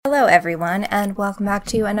Hello, everyone, and welcome back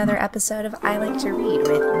to another episode of I Like to Read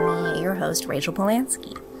with me, your host, Rachel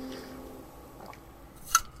Polanski.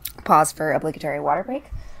 Pause for obligatory water break.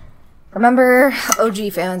 Remember,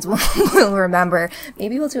 OG fans will remember,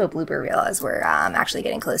 maybe we'll do a blooper reel as we're actually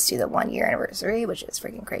getting close to the 1 year anniversary, which is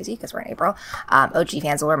freaking crazy because we're in April. OG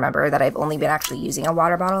fans will remember that I've only been actually using a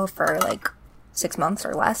water bottle for like 6 months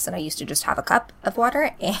or less, and I used to just have a cup of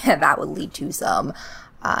water, and that would lead to some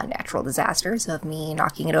natural disasters of me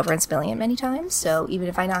knocking it over and spilling it many times. So even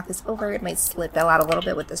if I knock this over, it might slip out a little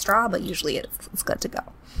bit with the straw, but usually it's good to go.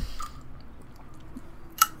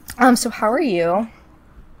 So how are you?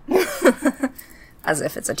 As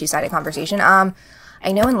if it's a two-sided conversation. I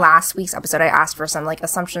know in last week's episode I asked for some like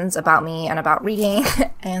assumptions about me and about reading,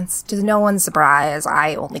 and to no one's surprise,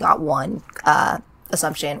 I only got one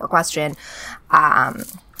assumption or question.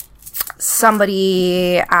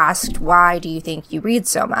 Somebody asked, why do you think you read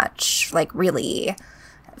so much? Like, really,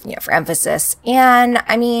 for emphasis. And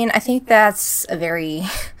I mean, I think that's a very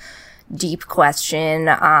deep question.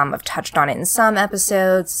 I've touched on it in some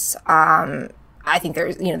episodes. I think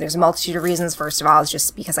there's a multitude of reasons. First of all, it's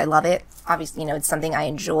just because I love it. Obviously, it's something I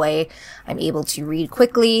enjoy. I'm able to read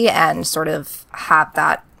quickly and sort of have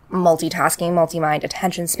that multitasking, multi-mind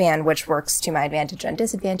attention span, which works to my advantage and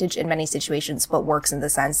disadvantage in many situations, but works in the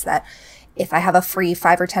sense that if I have a free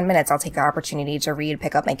 5 or 10 minutes, I'll take the opportunity to read,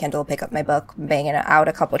 pick up my Kindle, pick up my book, bang it out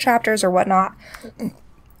a couple of chapters or whatnot,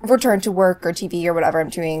 return to work or TV or whatever I'm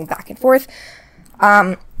doing back and forth.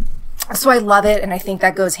 So I love it, and I think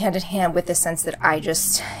that goes hand in hand with the sense that I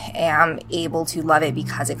just am able to love it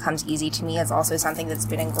because it comes easy to me. It's also something that's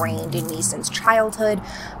been ingrained in me since childhood,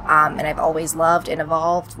 and I've always loved and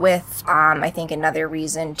evolved with. I think another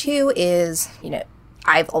reason, too, is,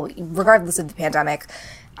 I've always, regardless of the pandemic,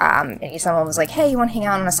 if someone was like, hey, you want to hang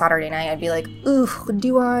out on a Saturday night? I'd be like, ooh,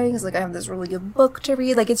 do I? Because, I have this really good book to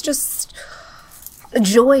read. It's just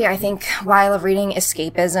joy, I think, why I love reading,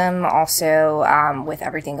 escapism, also, with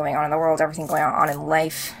everything going on in the world, everything going on in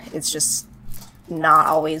life, it's just not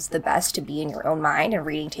always the best to be in your own mind, and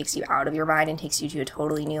reading takes you out of your mind and takes you to a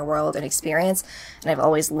totally new world and experience, and I've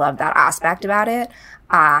always loved that aspect about it,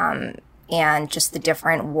 and just the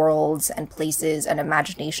different worlds and places and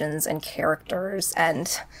imaginations and characters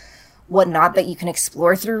and whatnot that you can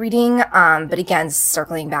explore through reading, but again,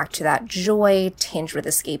 circling back to that joy tinged with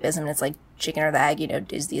escapism, it's like chicken or the egg,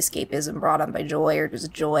 is the escapism brought on by joy, or does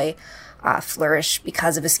joy flourish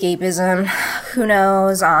because of escapism? Who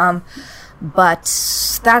knows?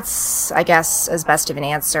 But that's, I guess, as best of an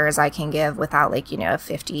answer as I can give without, 50,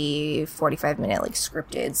 45-minute,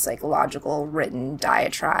 scripted, psychological, written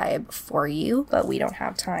diatribe for you. But we don't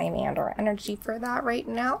have time and or energy for that right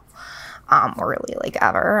now. Or really,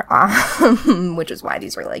 ever. Which is why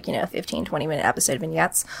these are, 15, 20-minute episode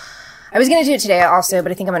vignettes. I was going to do it today also,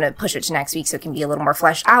 but I think I'm going to push it to next week so it can be a little more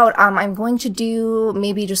fleshed out. I'm going to do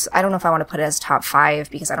maybe just, I don't know if I want to put it as top 5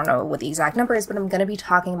 because I don't know what the exact number is, but I'm going to be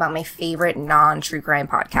talking about my favorite non-true crime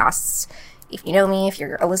podcasts. If you know me, if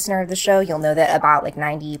you're a listener of the show, you'll know that about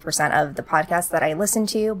 90% of the podcasts that I listen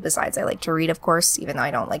to, besides I like to read, of course, even though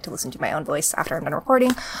I don't like to listen to my own voice after I'm done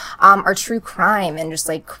recording, are true crime and just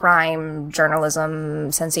crime journalism,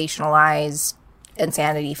 sensationalized,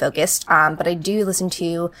 insanity focused. But I do listen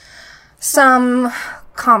to some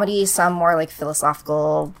comedy, some more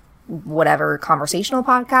philosophical, whatever, conversational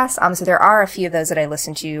podcasts. So there are a few of those that I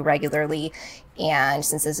listen to regularly. And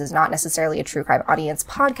since this is not necessarily a true crime audience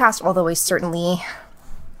podcast, although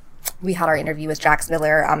we had our interview with Jax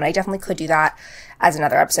Miller, and I definitely could do that as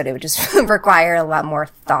another episode. It would just require a lot more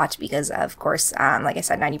thought because, of course, like I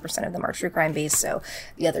said, 90% of them are true crime based, so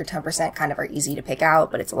the other 10% kind of are easy to pick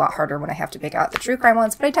out, but it's a lot harder when I have to pick out the true crime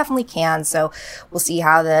ones, but I definitely can, so we'll see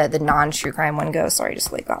how the non-true crime one goes. Sorry, I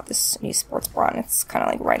just got this new sports bra, and it's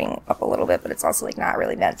kind of riding up a little bit, but it's also not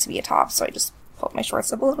really meant to be a top, so I just pulled my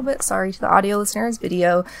shorts up a little bit. Sorry to the audio listeners.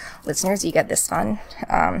 Video listeners, you get this fun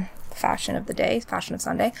fashion of the day, fashion of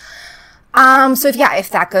Sunday. So if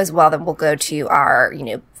that goes well, then we'll go to our,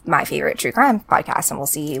 my favorite true crime podcast, and we'll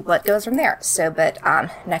see what goes from there. So, but,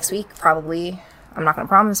 next week, probably, I'm not going to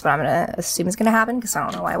promise, but I'm going to assume it's going to happen, because I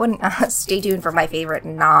don't know why I wouldn't. Stay tuned for my favorite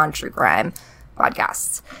non-true crime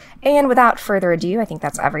podcasts. And without further ado, I think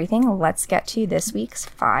that's everything. Let's get to this week's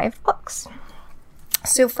 5 books.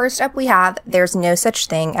 So first up we have There's No Such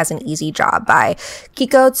Thing as an Easy Job by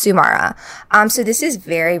Kiko Tsumura. So this is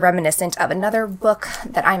very reminiscent of another book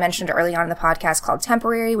that I mentioned early on in the podcast called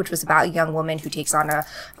Temporary, which was about a young woman who takes on a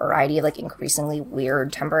variety of increasingly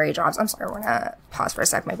weird temporary jobs. I'm sorry, we're gonna pause for a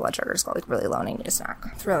sec. My blood sugar is really low and I need a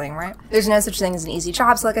snack. Thrilling, right? There's No Such Thing as an Easy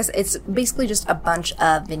Job. So I said, it's basically just a bunch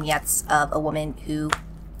of vignettes of a woman who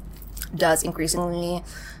does increasingly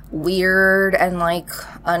weird and like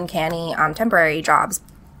uncanny temporary jobs.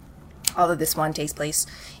 Although this one takes place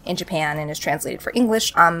in Japan and is translated for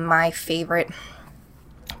English. My favorite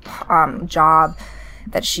job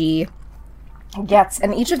that she gets,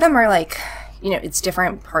 and each of them are like, you know, it's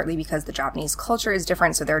different partly because the Japanese culture is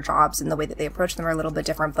different, so their jobs and the way that they approach them are a little bit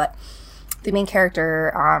different. But the main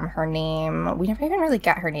character, her name, we never even really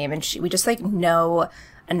get her name, and we just like know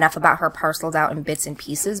enough about her parceled out in bits and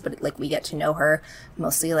pieces, but like we get to know her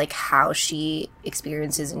mostly like how she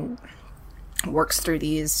experiences and works through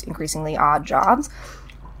these increasingly odd jobs.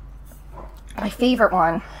 My favorite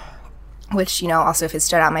one, which, you know, also if it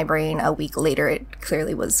stood out in my brain a week later, it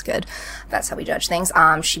clearly was good. That's how we judge things.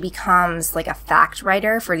 She becomes like a fact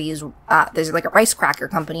writer for these, there's like a rice cracker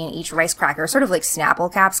company, and each rice cracker, sort of like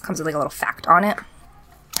Snapple caps, comes with like a little fact on it.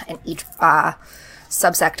 And each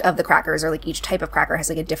subsect of the crackers, or like each type of cracker, has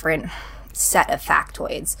like a different set of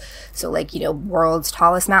factoids. So like, you know, world's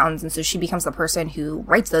tallest mountains. And so she becomes the person who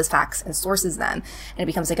writes those facts and sources them. And it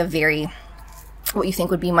becomes like a very, what you think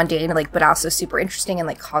would be mundane, like, but also super interesting, and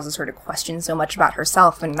like causes her to question so much about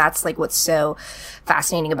herself. And that's like what's so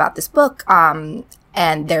fascinating about this book.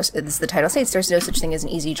 And as the title states, there's no such thing as an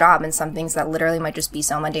easy job, and some things that literally might just be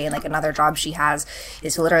so mundane. Like another job she has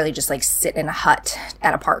is to literally just like sit in a hut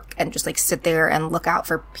at a park and just like sit there and look out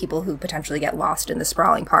for people who potentially get lost in the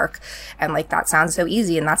sprawling park. And like that sounds so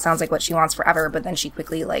easy, and that sounds like what she wants forever, but then she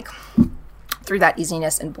quickly like, through that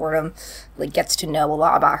easiness and boredom, like gets to know a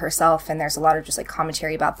lot about herself. And there's a lot of just like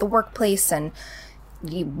commentary about the workplace and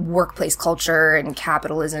the workplace culture and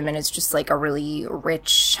capitalism, and it's just like a really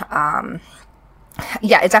rich,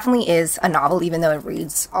 yeah, it definitely is a novel, even though it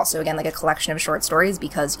reads also, again, like a collection of short stories,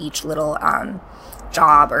 because each little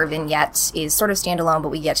job or vignette is sort of standalone, but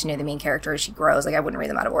we get to know the main character as she grows. Like, I wouldn't read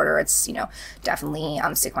them out of order. It's, you know, definitely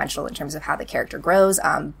sequential in terms of how the character grows.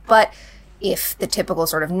 But if the typical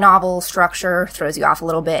sort of novel structure throws you off a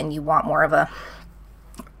little bit and you want more of a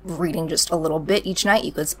reading just a little bit each night,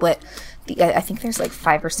 you could split I think there's like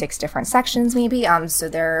 5 or 6 different sections maybe, so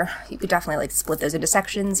you could definitely like split those into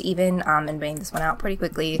sections even, and bang this one out pretty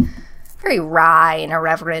quickly. Very wry and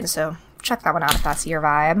irreverent, so check that one out if that's your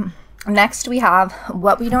vibe. Next we have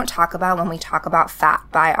What We Don't Talk About When We Talk About Fat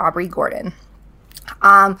by Aubrey Gordon.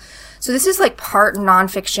 So this is like part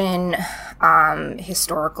nonfiction,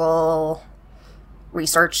 historical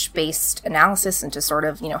research-based analysis into sort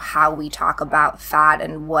of, you know, how we talk about fat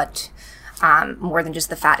and what, more than just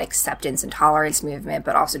the fat acceptance and tolerance movement,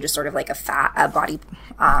 but also just sort of like a body,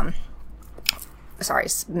 sorry,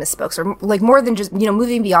 misspoke. So like more than just, you know,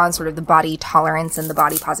 moving beyond sort of the body tolerance and the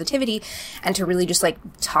body positivity, and to really just like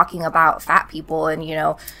talking about fat people and, you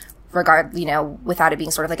know, without it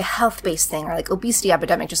being sort of like a health-based thing or like obesity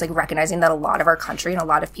epidemic, just like recognizing that a lot of our country and a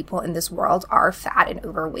lot of people in this world are fat and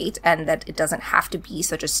overweight, and that it doesn't have to be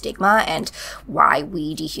such a stigma, and why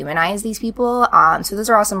we dehumanize these people. So those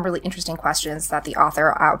are all some really interesting questions that the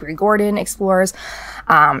author Aubrey Gordon explores.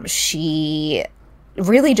 She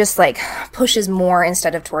really just like pushes more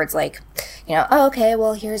instead of towards like, you know, oh, okay,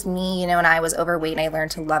 well, here's me, you know, and I was overweight and I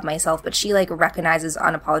learned to love myself. But she like recognizes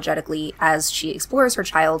unapologetically as she explores her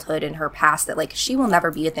childhood and her past that like she will never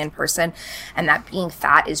be a thin person, and that being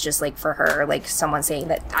fat is just like for her like someone saying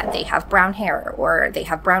that they have brown hair or they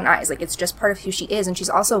have brown eyes. Like it's just part of who she is. And she's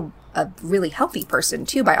also a really healthy person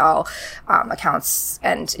too, by all accounts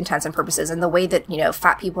and intents and purposes. And the way that, you know,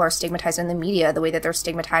 fat people are stigmatized in the media, the way that they're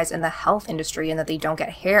stigmatized in the health industry, and that they don't get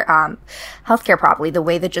healthcare properly, the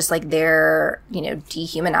way that just like they're, you know,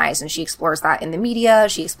 dehumanized. And she explores that in the media.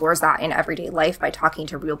 She explores that in everyday life by talking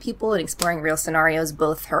to real people and exploring real scenarios,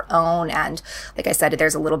 both her own and, like I said,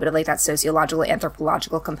 there's a little bit of like that sociological,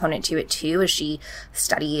 anthropological component to it too, as she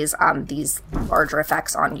studies these larger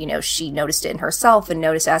effects on, you know, she noticed it in herself and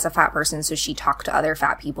noticed it as a fat person, so she talked to other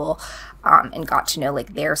fat people and got to know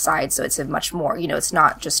like their side. So it's a much more, you know, it's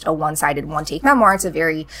not just a one-sided one-take memoir. It's a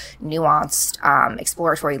very nuanced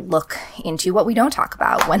exploratory look into what we don't talk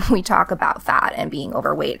about when we talk about fat and being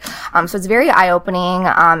overweight. So it's very eye-opening.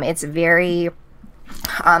 It's very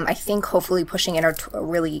I think hopefully pushing in a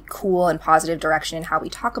really cool and positive direction in how we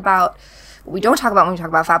talk about what we don't talk about when we talk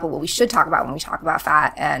about fat, but what we should talk about when we talk about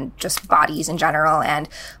fat and just bodies in general. And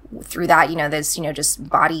through that, you know, there's, you know, just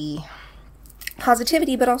body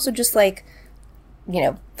positivity, but also just like, you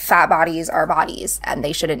know, fat bodies are bodies, and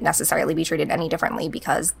they shouldn't necessarily be treated any differently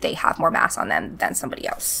because they have more mass on them than somebody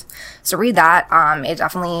else. So read that.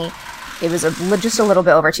 It was just a little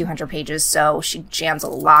bit over 200 pages, so she jams a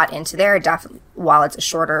lot into there. Definitely, while it's a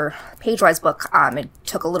shorter page-wise book, it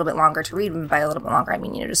took a little bit longer to read, and by a little bit longer, I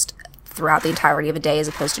mean, you know, just throughout the entirety of a day as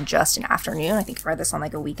opposed to just an afternoon. I think I read this on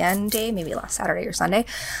like a weekend day, maybe last Saturday or Sunday.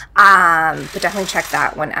 But definitely check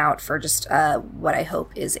that one out for just what I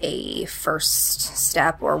hope is a first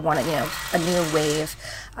step or one, a new wave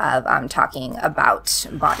of talking about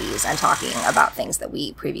bodies and talking about things that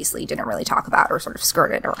we previously didn't really talk about or sort of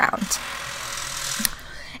skirted around.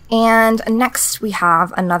 And next we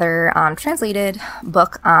have another translated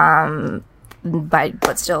book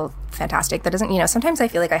but still fantastic. That doesn't, sometimes I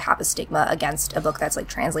feel like I have a stigma against a book that's like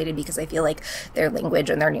translated because I feel like their language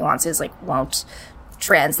and their nuances like won't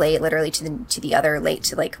translate literally to the other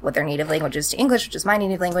to like what their native language is to English, which is my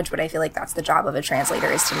native language. But I feel like that's the job of a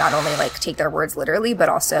translator, is to not only like take their words literally, but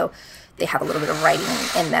also they have a little bit of writing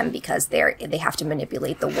in them because they have to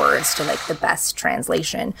manipulate the words to like the best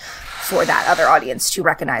translation for that other audience to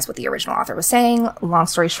recognize what the original author was saying. Long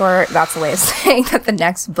story short, that's the way of saying that the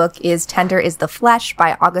next book is Tender is the Flesh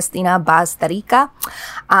by Agustina Bazterrica.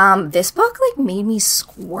 This book like made me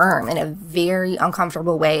squirm in a very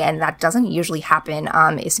uncomfortable way, and that doesn't usually happen.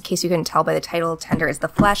 In case you couldn't tell by the title, Tender is the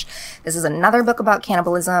Flesh. This is another book about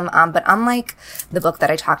cannibalism, but unlike the book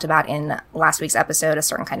that I talked about in last week's episode, A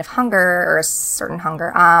Certain Kind of Hunger, or A Certain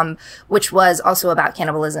Hunger, which was also about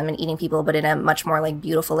cannibalism and eating people, but in a much more like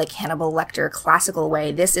beautiful, like Hannibal Lecter classical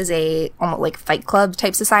way. This is a almost like Fight Club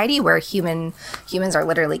type society where humans are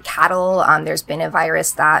literally cattle. There's been a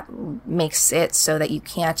virus that makes it so that you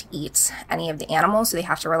can't eat any of the animals, so they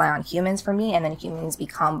have to rely on humans for meat, and then humans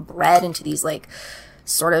become bred into these like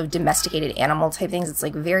sort of domesticated animal type things. It's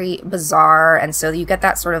like very bizarre, and so you get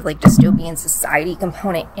that sort of like dystopian society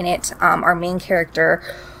component in it. Our main character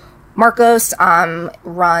Marcos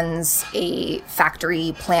runs a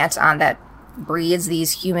factory plant that breeds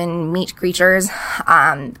these human meat creatures,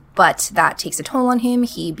 but that takes a toll on him.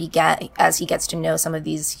 As he gets to know some of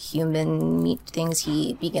these human meat things,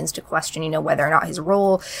 he begins to question, whether or not his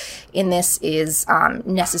role in this is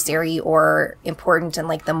necessary or important, and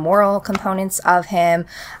like the moral components of him.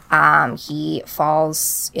 He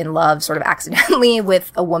falls in love sort of accidentally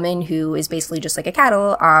with a woman who is basically just like a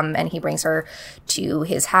cattle, and he brings her to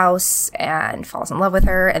his house and falls in love with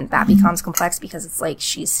her, and that becomes complex because it's like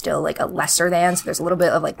she's still like a lesser than, so there's a little bit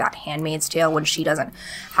of like that Handmaid's Tale when she doesn't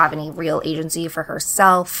have any real agency for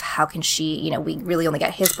herself. How can she, we really only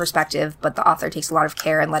get his perspective, but the author takes a lot of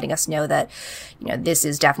care in letting us know that, this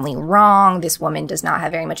is definitely wrong. This woman does not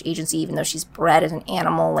have very much agency, even though she's bred as an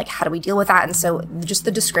animal. Like, how do we deal with that? And so just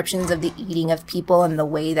the descriptions of the eating of people and the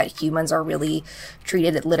way that humans are really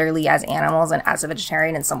treated literally as animals, and as a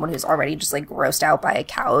vegetarian and someone who's already just like grossed out by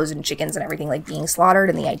cows and chickens and everything like being slaughtered,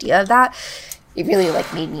 and the idea of that, it really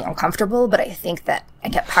like made me uncomfortable. But I think that I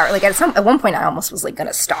kept at one point I almost was like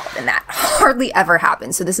gonna stop, and that hardly ever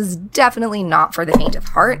happened. So this is definitely not for the faint of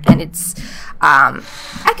heart, and it's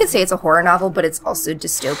I could say it's a horror novel, but it's also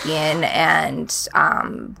dystopian and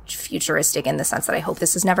futuristic in the sense that I hope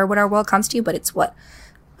this is never what our world comes to, but it's what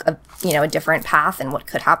a different path and what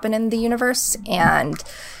could happen in the universe. And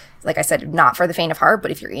like I said, not for the faint of heart,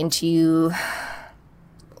 but if you're into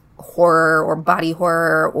horror or body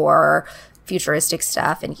horror or futuristic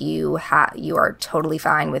stuff, and you are totally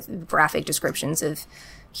fine with graphic descriptions of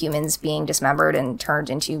humans being dismembered and turned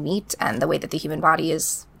into meat, and the way that the human body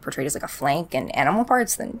is portrayed as like a flank and animal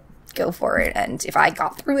parts, then go for it. And if I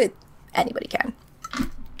got through it, anybody can.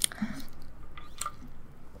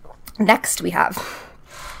 Next we have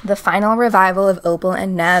The Final Revival of Opal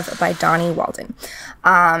and Nev by Dawnie Walden.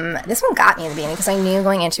 This one got me in the beginning because I knew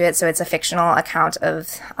going into it. So it's a fictional account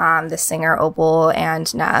of the singer Opal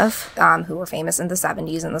and Nev, who were famous in the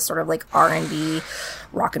 70s in the sort of like R&B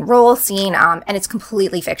rock and roll scene. And it's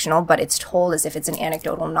completely fictional, but it's told as if it's an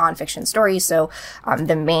anecdotal nonfiction story. So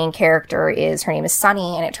the main character her name is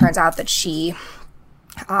Sunny, and it turns out that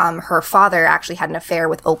her father actually had an affair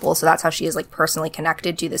with Opal, so that's how she is like personally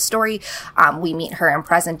connected to this story. We meet her in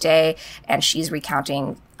present day, and she's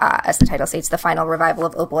recounting, as the title states, the final revival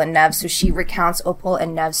of Opal and Nev. So she recounts Opal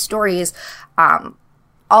and Nev's stories.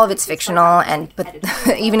 All of it's fictional, but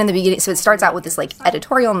even in the beginning, so it starts out with this like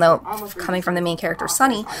editorial note coming from the main character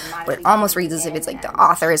Sunny, but it almost reads as if it's like the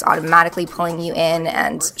author is automatically pulling you in,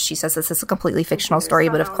 and she says this is a completely fictional story,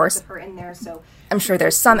 but of course I'm sure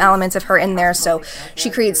there's some elements of her in there. So she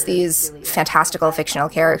creates these fantastical fictional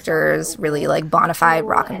characters, really like bona fide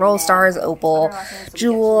rock and roll stars, Opal,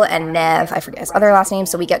 Jewel, and Nev, I forget his other last name.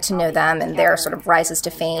 So we get to know them and their sort of rises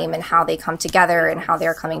to fame and how they come together, and how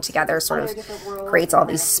they're coming together sort of creates all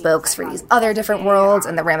these spokes for these other different worlds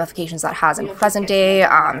and the ramifications that has in present day.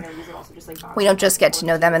 We don't just get to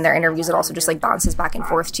know them in their interviews, it also just like bounces back and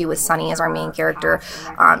forth too, with Sunny as our main character,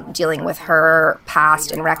 dealing with her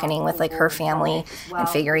past and reckoning with like her family family and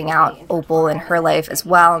figuring out Opal and her life as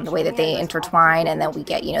well, and the way that they intertwine. And then we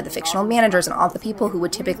get, the fictional managers and all the people who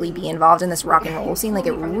would typically be involved in this rock and roll scene. Like,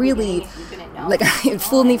 it really, it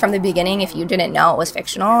fooled me from the beginning if you didn't know it was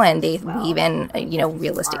fictional. And they weave in,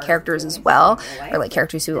 realistic characters as well, or like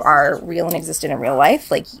characters who are real and existed in real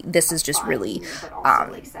life. Like, this is just really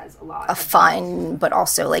a fun, but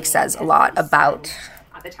also like says a lot about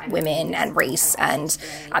women and race and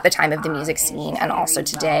at the time of the music scene and also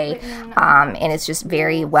today. And it's just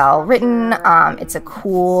very well written. It's a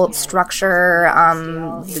cool structure.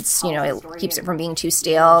 It's, it keeps it from being too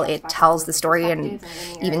stale. It tells the story, and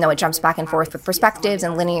even though it jumps back and forth with perspectives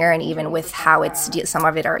and linear, and even with how some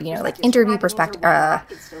of it are, like interview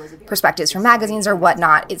perspectives from magazines or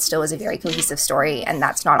whatnot, it still is a very cohesive story, and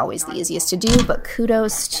that's not always the easiest to do, but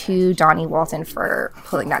kudos to Donnie Walton for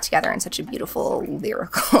pulling that together in such a beautiful,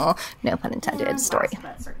 lyrical, no pun intended, story.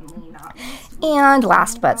 And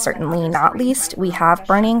last but certainly not least, we have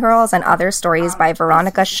Burning Girls and Other Stories by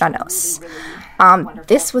Veronica Shanos.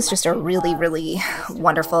 This was just a really, really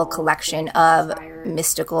wonderful collection of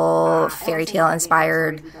mystical, fairy tale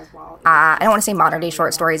inspired, I don't want to say modern day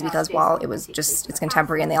short stories, because while it's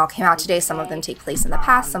contemporary and they all came out today, some of them take place in the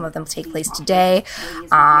past, some of them take place today.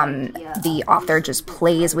 The author just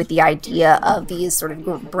plays with the idea of these sort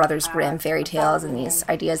of Brothers Grimm fairy tales and these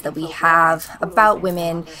ideas that we have about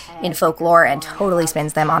women in folklore, and totally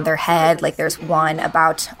spins them on their head. Like, there's one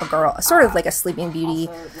about a girl, sort of like a Sleeping Beauty,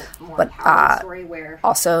 but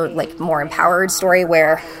also like more empowered story,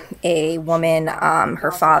 where a woman,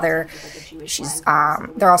 her father,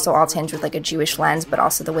 they're also all tinged with like a Jewish lens, but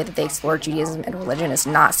also the way that they explore Judaism and religion is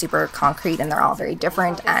not super concrete, and they're all very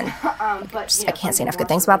different. And I can't say enough good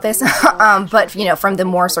things about this. But from the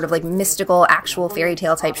more sort of like mystical, actual fairy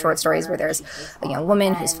tale type short stories, where there's a young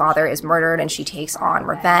woman whose father is murdered and she takes on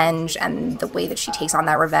revenge, and the way that she takes on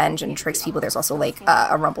that revenge and tricks people. There's also like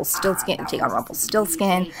a Rumpelstiltskin take on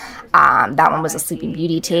Rumpelstiltskin. That one was a Sleeping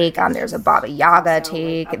Beauty take. There's a Baba Yaga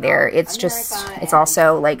take. It's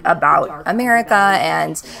also like about America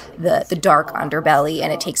and the dark underbelly,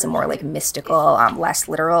 and it takes a more like mystical, less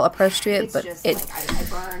literal approach to it. But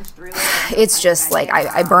it's just like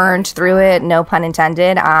I burned through it, no pun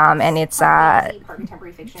intended. And it's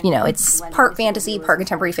it's part fantasy, part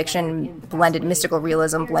contemporary fiction, blended mystical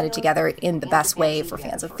realism blended together in the best way for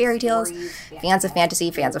fans of fairy tales, fans of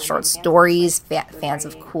fantasy, fans of short stories, fans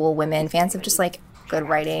of cool women, fans of just like good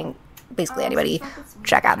writing. Basically anybody,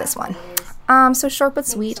 check out this one. So short but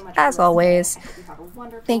sweet, as always.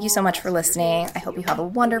 Thank you so much for listening. I hope you have a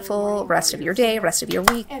wonderful rest of your day, rest of your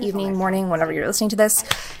week, evening, morning, whenever you're listening to this.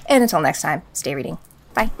 And until next time, stay reading.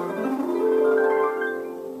 Bye.